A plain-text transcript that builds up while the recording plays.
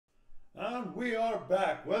everyone, we are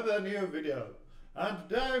back with a new video, and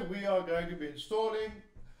today we are going to be installing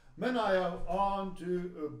MinIO onto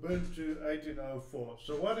Ubuntu 18.04.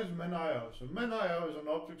 So what is MinIO? So MinIO is an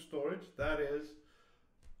object storage that is,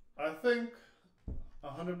 I think,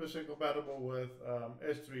 100% compatible with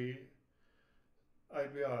S3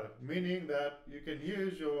 API, meaning that you can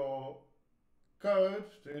use your code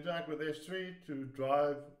to interact with S3 to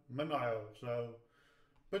drive MinIO. So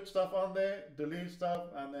put stuff on there, delete stuff,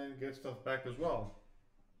 and then get stuff back as well.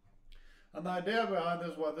 And the idea behind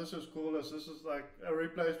this, why this is cool, is this is like a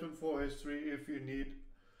replacement for S3 if you need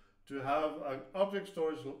to have an object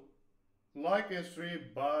storage like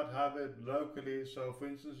S3 but have it locally. So for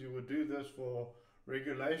instance, you would do this for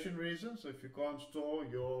regulation reasons. If you can't store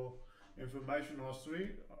your information on S3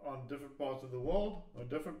 on different parts of the world,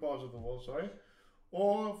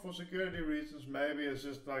 or for security reasons, maybe it's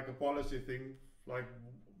just like a policy thing, like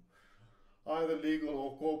either legal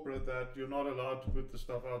or corporate, that you're not allowed to put the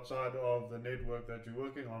stuff outside of the network that you're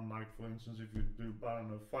working on. Like for instance, if you do, I don't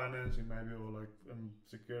know, financing maybe, or like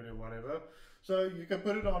security or whatever. So you can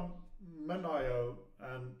put it on MinIO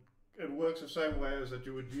and it works the same way as that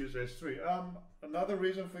you would use S3. Another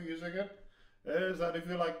reason for using it is that if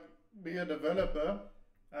you be a developer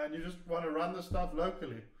and you just want to run the stuff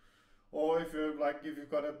locally, or if you've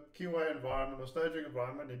got a QA environment or staging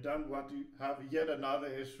environment, you don't want to have yet another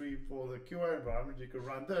S3 for the QA environment, you can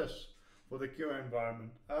run this for the QA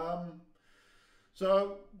environment.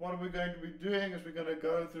 So what we're going to be doing is we're going to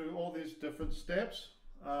go through all these different steps,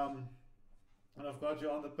 and I've got you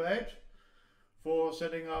on the page for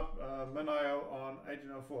setting up MinIO on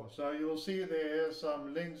 18.04. So you'll see there's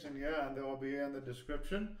some links in here, and they will be in the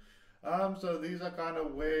description. So these are kind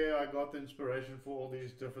of where I got the inspiration for all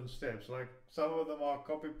these different steps. Like some of them are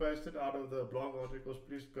copy pasted out of the blog articles.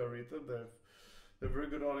 Please go read them. They're very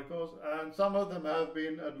good articles, and some of them have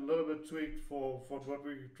been a little bit tweaked for what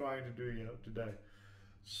we're trying to do here today.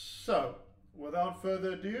 So without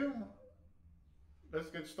further ado, let's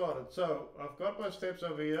get started. So I've got my steps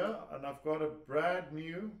over here, and I've got a brand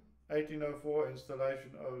new 18.04 installation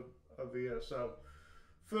over here. So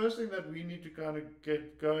first thing that we need to kind of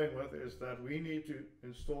get going with is that we need to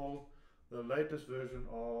install the latest version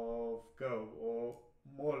of Go, or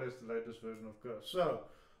more or less the latest version of Go. So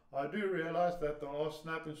I do realize that there are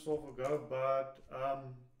snap install for Go, but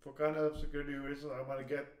for kind of security reasons, I'm going to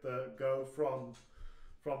get the Go from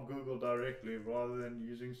Google directly, rather than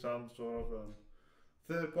using some sort of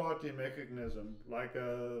third-party mechanism, like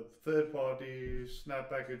a third-party snap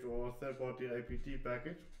package or a third-party APT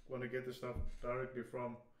package. Want to get the stuff directly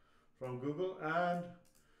from Google. And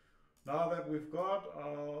now that we've got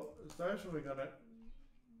our station, we're gonna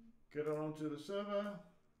get it onto the server.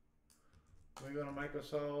 We're gonna make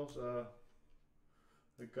ourselves a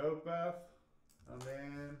Go path, and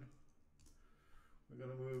then we're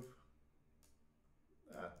gonna move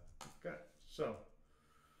that. Okay, so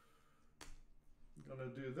I'm gonna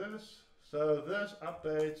do this. So this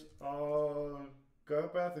updates our Go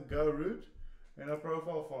path and Go root in a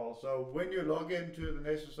profile file. So when you log into the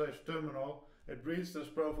SSH terminal, it reads this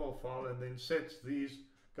profile file and then sets these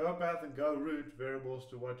Go path and Go root variables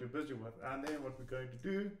to what you're busy with. And then what we're going to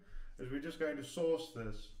do is we're just going to source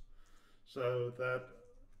this, so that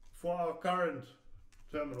for our current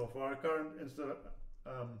terminal, for our current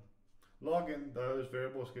login, those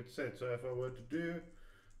variables get set. So if I were to do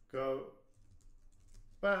Go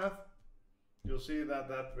path, you'll see that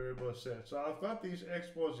that variable is set. So I've got these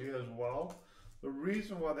exports here as well. The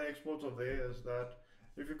reason why the exports are there is that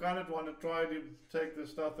if you kind of want to try to take the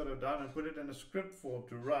stuff that I've done and put it in a script form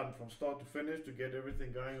to run from start to finish to get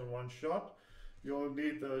everything going in one shot, you'll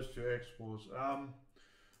need those two exports.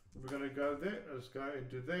 We're going to go there. Let's go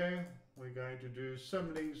into there. We're going to do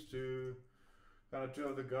symlinks to kind of two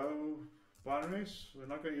of the Go binaries. We're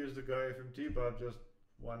not going to use the Go FMT, but just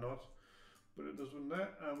why not? Put it this one there,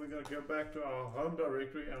 and we're going to go back to our home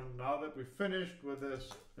directory. And now that we've finished with this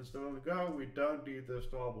installing the Go, we don't need this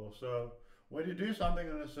tarball. So when you do something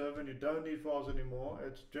on a server and you don't need files anymore,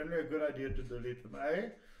 it's generally a good idea to delete them.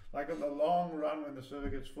 Like in the long run, when the server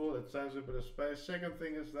gets full, it saves a bit of space. Second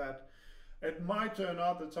thing is that it might turn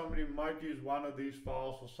out that somebody might use one of these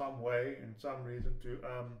files for some way, in some reason,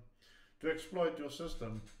 to exploit your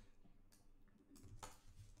system.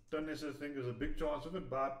 Don't necessarily think there's a big chance of it,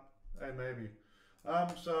 but maybe.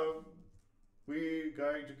 So we're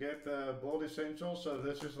going to get the build essentials. So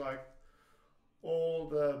this is like all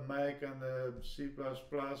the make and the C++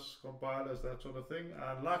 compilers, that sort of thing.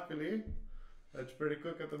 And luckily, it's pretty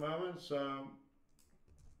quick at the moment, so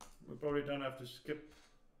we probably don't have to skip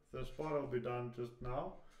this part. Will be done just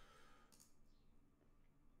now.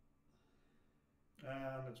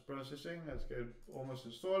 and it's processing. It's almost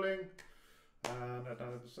installing, and at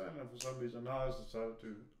 100%. And for some reason now it's decided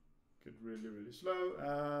to get really slow,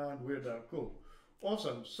 and we're done. Cool,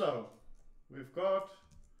 awesome. So we've got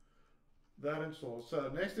that installed. So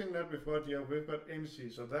the next thing that we've got here, we've got MC.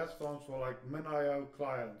 So that stands for like MinIO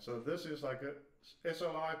client. So this is like a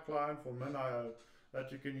SLI client for MinIO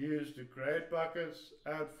that you can use to create buckets,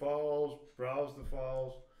 add files, browse the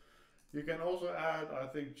files. You can also add, I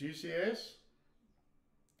think, GCS,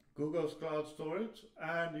 Google's cloud storage,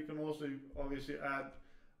 and you can also obviously add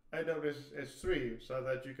AWS S3 so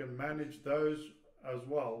that you can manage those as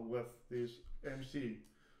well with these MC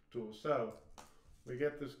tools. So we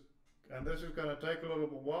get this, and this is going to take a little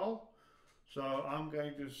bit while, so I'm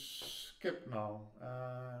going to skip now.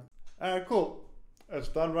 And cool, it's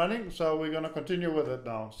done running, so we're going to continue with it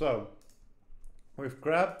now. So we've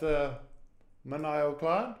grabbed the MinIO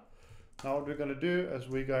client. Now what we're going to do is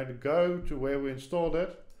we're going to go to where we installed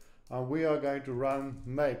it, and we are going to run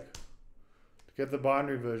make to get the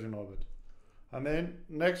binary version of it. And then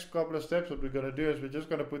next couple of steps, what we're going to do is we're just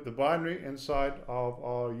going to put the binary inside of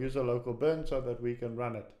our user local bin so that we can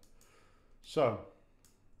run it. So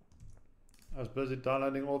I was busy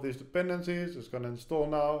downloading all these dependencies. It's going to install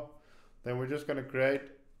now. Then we're just going to create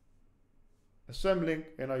a symlink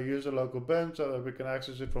in our user local bin so that we can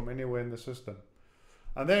access it from anywhere in the system.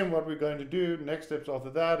 And then what we're going to do, next steps after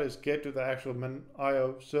that, is get to the actual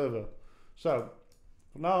MinIO server. So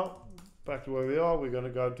for now, back to where we are, we're going to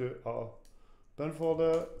go to our bin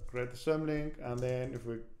folder, create the symlink, and then if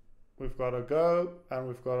we've got a go and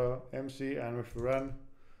we've got a MC and if we run,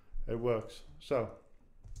 it works. So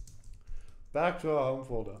back to our home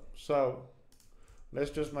folder. So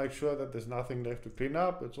let's just make sure that there's nothing left to clean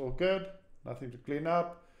up. It's all good, nothing to clean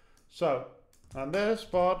up. So, and this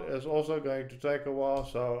part is also going to take a while,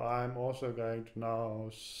 so I'm also going to now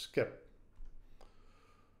skip.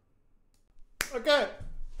 Okay,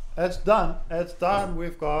 it's done. It's done.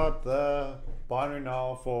 We've got the binary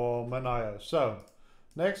now for MinIO. So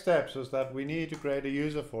next steps is that we need to create a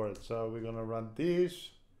user for it. So we're going to run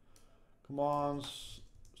these commands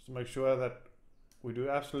to make sure that we do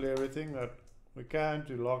absolutely everything that we can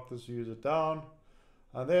to lock this user down,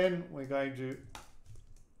 and then we're going to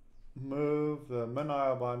move the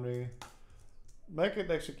MinIO binary, make it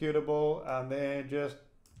executable, and then just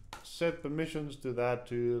set permissions to that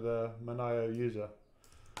to the MinIO user.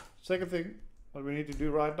 Second thing what we need to do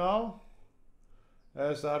right now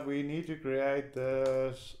is that we need to create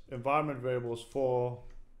this environment variables for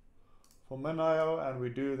MinIO, and we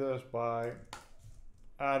do this by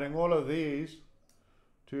adding all of these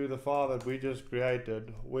to the file that we just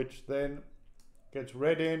created, which then gets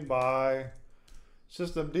read in by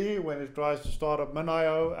systemd when it tries to start up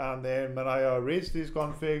MinIO, and then MinIO reads these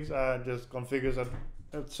configs and just configures it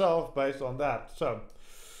itself based on that. So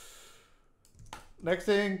next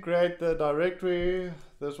thing, create the directory.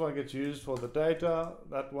 This one gets used for the data,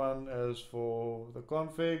 that one is for the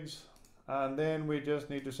configs, and then we just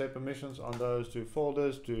need to set permissions on those two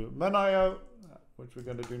folders to MinIO, which we're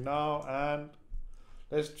going to do now. And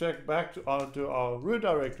let's check back onto our root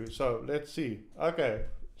directory. So let's see. Okay,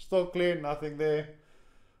 still clean, nothing there.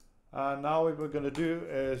 And now what we're going to do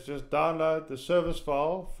is just download the service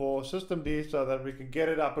file for systemd so that we can get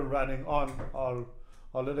it up and running on our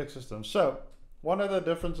Linux system. So one of the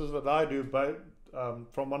differences that I do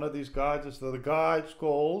from one of these guides is that the guide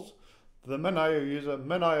calls the MinIO user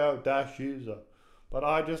MinIO-user, but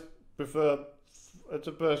I just prefer, it's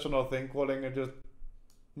a personal thing, calling it just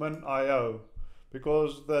MinIO,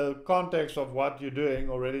 because the context of what you're doing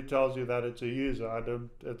already tells you that it's a user.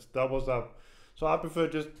 It doubles up. So I prefer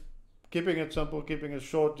just keeping it simple, keeping it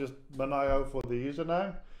short, just MinIO for the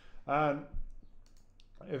username. And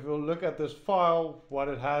if you look at this file, what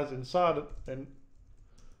it has inside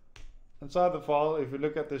the file, if you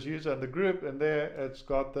look at this user and the group, and there it's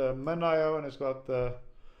got the MinIO, and it's got the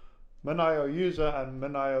MinIO user and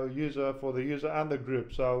MinIO user for the user and the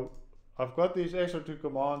group. So I've got these extra two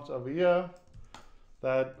commands over here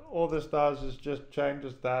that all this does is just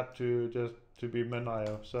changes that to be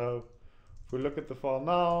MinIO. So if we look at the file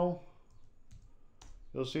now,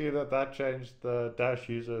 you'll see that changed, the dash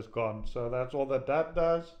user is gone. So that's all that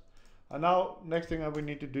does. And now next thing that we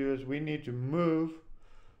need to do is we need to move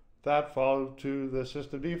that file to the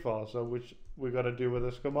systemd file. So which we're going to do with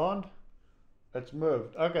this command. It's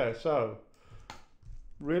moved. Okay, so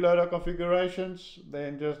reload our configurations,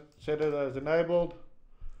 then just set it as enabled,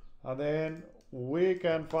 and then we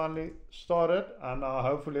can finally start it. And now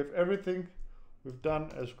hopefully if everything we've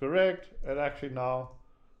done is correct, it actually now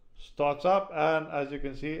starts up, and as you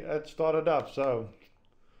can see, it started up. So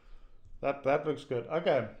that looks good.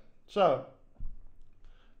 Okay, so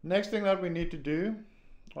Next thing that we need to do,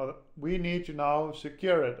 we need to now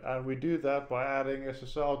secure it, and we do that by adding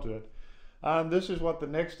SSL to it. And this is what the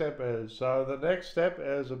next step is. So the next step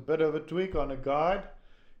is a bit of a tweak on a guide.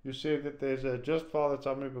 You see that there's a gist file that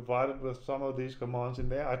somebody provided with some of these commands in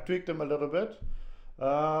there. I tweaked them a little bit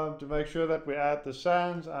to make sure that we add the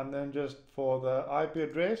SANs and then just for the IP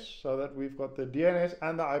address, so that we've got the DNS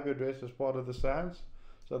and the IP address as part of the SANs.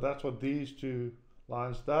 So that's what these two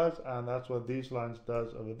lines does, and that's what these lines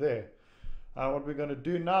does over there. And what we're going to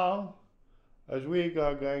do now is we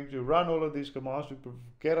are going to run all of these commands to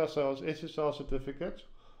get ourselves SSL certificates.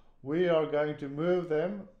 We are going to move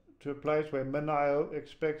them to a place where MinIO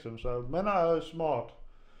expects them. So MinIO is smart.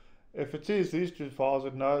 If it sees these two files,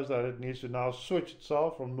 it knows that it needs to now switch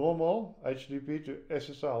itself from normal HTTP to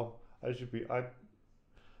SSL HTTP,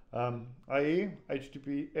 i.e.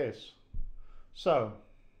 HTTPS. So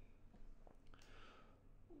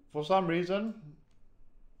for some reason,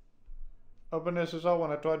 OpenSSL,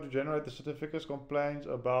 when I tried to generate the certificates, complains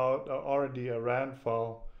about already a RAND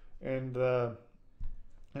file in the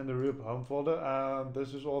root home folder, and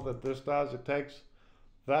this is all that this does. It takes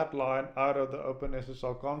that line out of the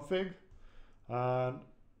OpenSSL config and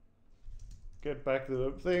get back to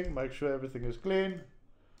the thing, make sure everything is clean.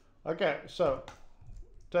 Okay, so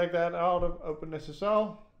take that out of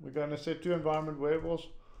OpenSSL. We're going to set two environment variables,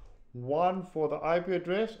 one for the IP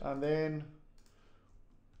address, and then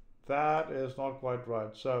that is not quite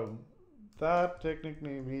right. So that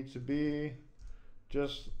technically needs to be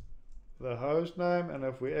just the host name, and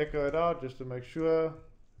if we echo it out just to make sure,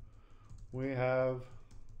 we have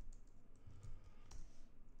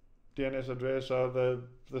DNS address. So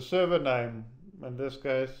the server name in this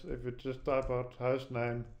case, if you just type out host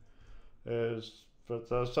name, is,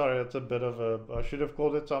 sorry, it's a bit of a, I should have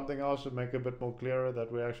called it something else to make it a bit more clearer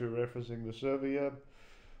that we're actually referencing the server here,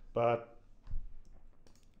 but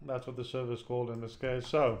that's what the server is called in this case.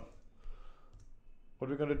 So what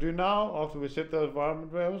we're going to do now, after we set those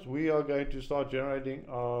environment variables, we are going to start generating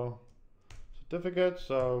our certificates.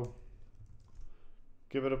 So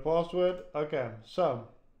give it a password. Okay, so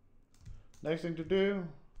next thing to do,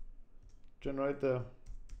 generate the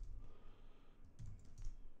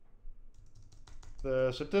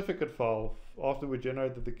certificate file after we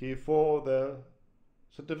generated the key for the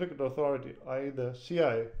certificate authority, i.e. the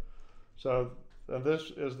CA. So and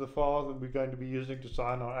this is the file that we're going to be using to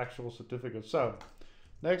sign our actual certificate. So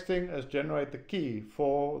next thing is generate the key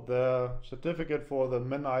for the certificate for the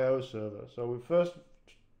MinIO server. So the first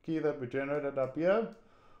key that we generated up here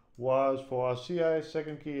was for our CA.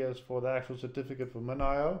 Second key is for the actual certificate for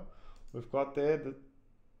MinIO. We've got there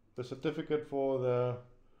the certificate for the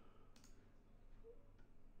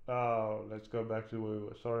let's go back to where we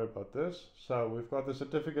were. Sorry about this. So we've got the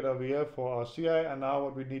certificate over here for our CA, and now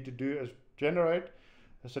what we need to do is generate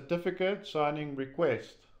a certificate signing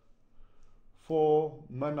request for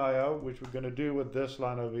MinIO, which we're going to do with this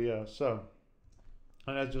line over here. So,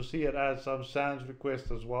 and as you'll see, it adds some SANS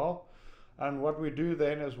request as well. And what we do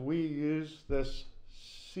then is we use this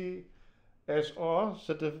CSR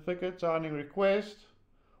certificate signing request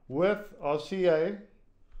with our CA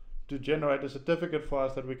to generate a certificate for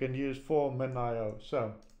us that we can use for MinIO.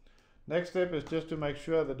 So next step is just to make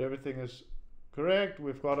sure that everything is correct.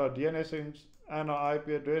 We've got our DNS and our IP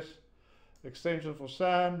address extension for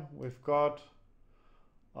SAN. We've got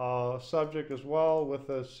our subject as well with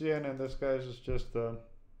the CN. In this case, it's just the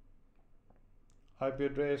IP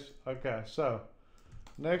address. Okay, so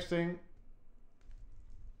next thing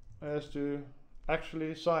is to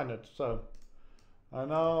actually sign it. So I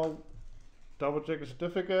now double check the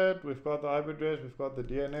certificate. We've got the IP address, we've got the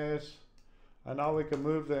DNS, and now we can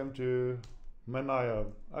move them to MinIO.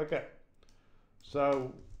 Okay,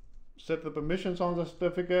 so set the permissions on the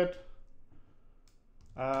certificate,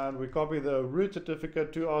 and we copy the root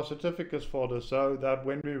certificate to our certificates folder so that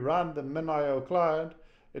when we run the MinIO client,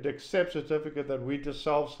 it accepts certificate that we just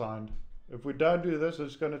self-signed. If we don't do this,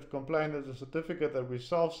 it's going to complain that the certificate that we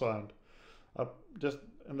self-signed just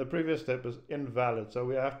in the previous step is invalid. So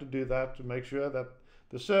we have to do that to make sure that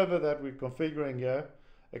the server that we're configuring here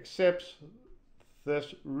accepts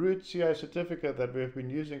this root CA certificate that we've been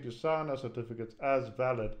using to sign our certificates as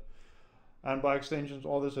valid, and by extensions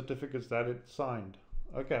all the certificates that it signed.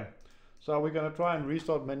 Okay, so we're going to try and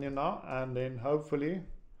restart menu now, and then hopefully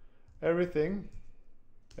everything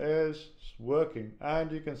is working,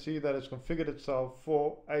 and you can see that it's configured itself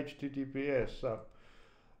for HTTPS. So,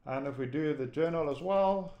 and if we do the journal as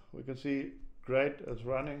well, we can see great, it's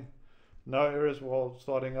running, no errors while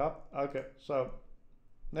starting up. Okay, so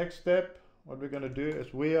next step, what we're going to do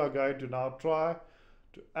is we are going to now try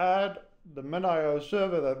to add the MinIO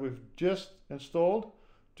server that we've just installed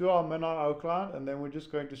to our MinIO client, and then we're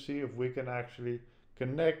just going to see if we can actually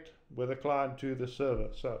connect with the client to the server.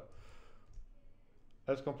 So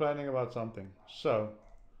it's complaining about something. So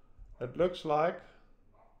it looks like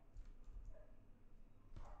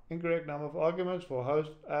incorrect number of arguments for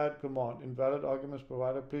host add command, invalid arguments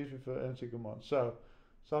provided, please refer NC command. So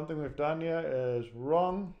something we've done here is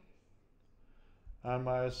wrong, and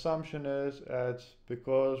my assumption is it's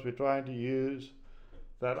because we're trying to use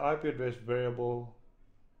that IP address variable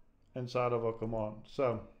inside of our command.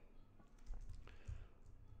 So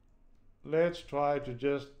let's try to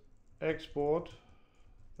just export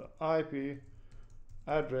the IP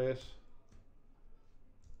address.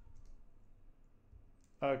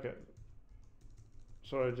 Okay,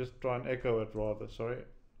 sorry, just try and echo it rather, sorry,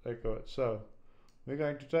 echo it. So we're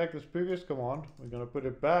going to take this previous command, we're going to put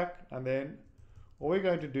it back, and then all we're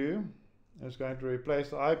going to do is going to replace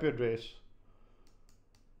the IP address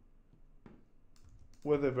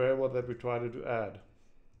with the variable that we tried to add.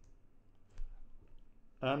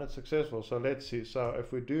 And it's successful, so let's see. So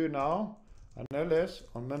if we do now an ls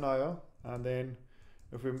on MinIO, and then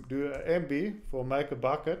if we do an MB for make a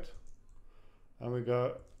bucket, and we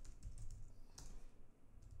go,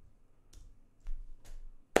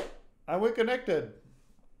 and we're connected.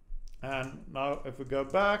 And now if we go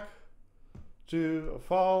back to a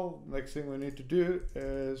file, next thing we need to do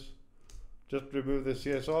is just remove the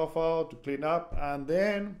CSR file to clean up, and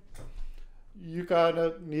then you kind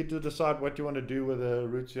of need to decide what you want to do with the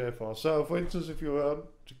root.ca file. So for instance, if you were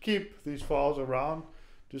to keep these files around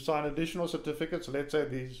to sign additional certificates, let's say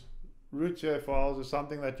these root.ca files is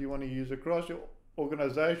something that you want to use across your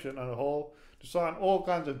organization and a whole to sign all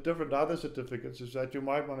kinds of different other certificates, is that you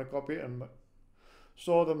might want to copy and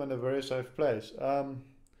store them in a very safe place.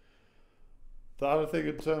 The other thing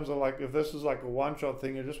in terms of like, if this is like a one-shot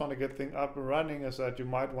thing, you just want to get things up and running, is that you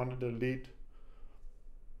might want to delete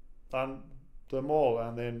them all,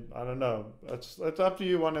 and then I don't know, it's up to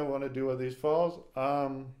you what you want to do with these files.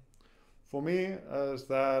 For me, is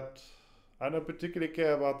that I don't particularly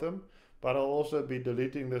care about them, but I'll also be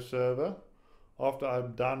deleting the server after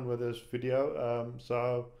I'm done with this video,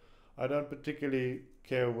 so I don't particularly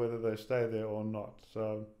care whether they stay there or not.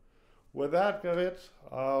 So with that,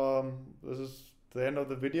 this is the end of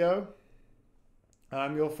the video.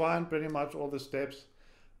 You'll find pretty much all the steps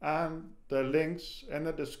and the links in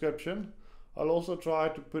the description. I'll also try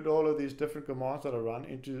to put all of these different commands that I run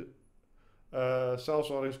into a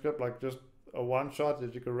self-starting script, like just a one-shot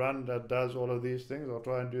that you can run that does all of these things. I'll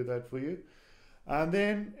try and do that for you. And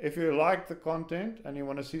then if you like the content and you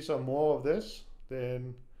want to see some more of this,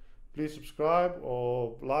 then please subscribe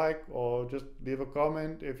or like, or just leave a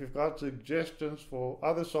comment. If you've got suggestions for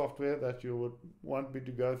other software that you would want me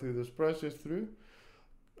to go through this process through,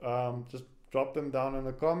 just drop them down in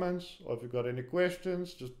the comments. Or if you've got any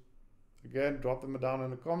questions, just again drop them down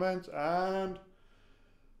in the comments, and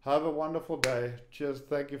have a wonderful day. Cheers.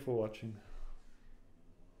 Thank you for watching.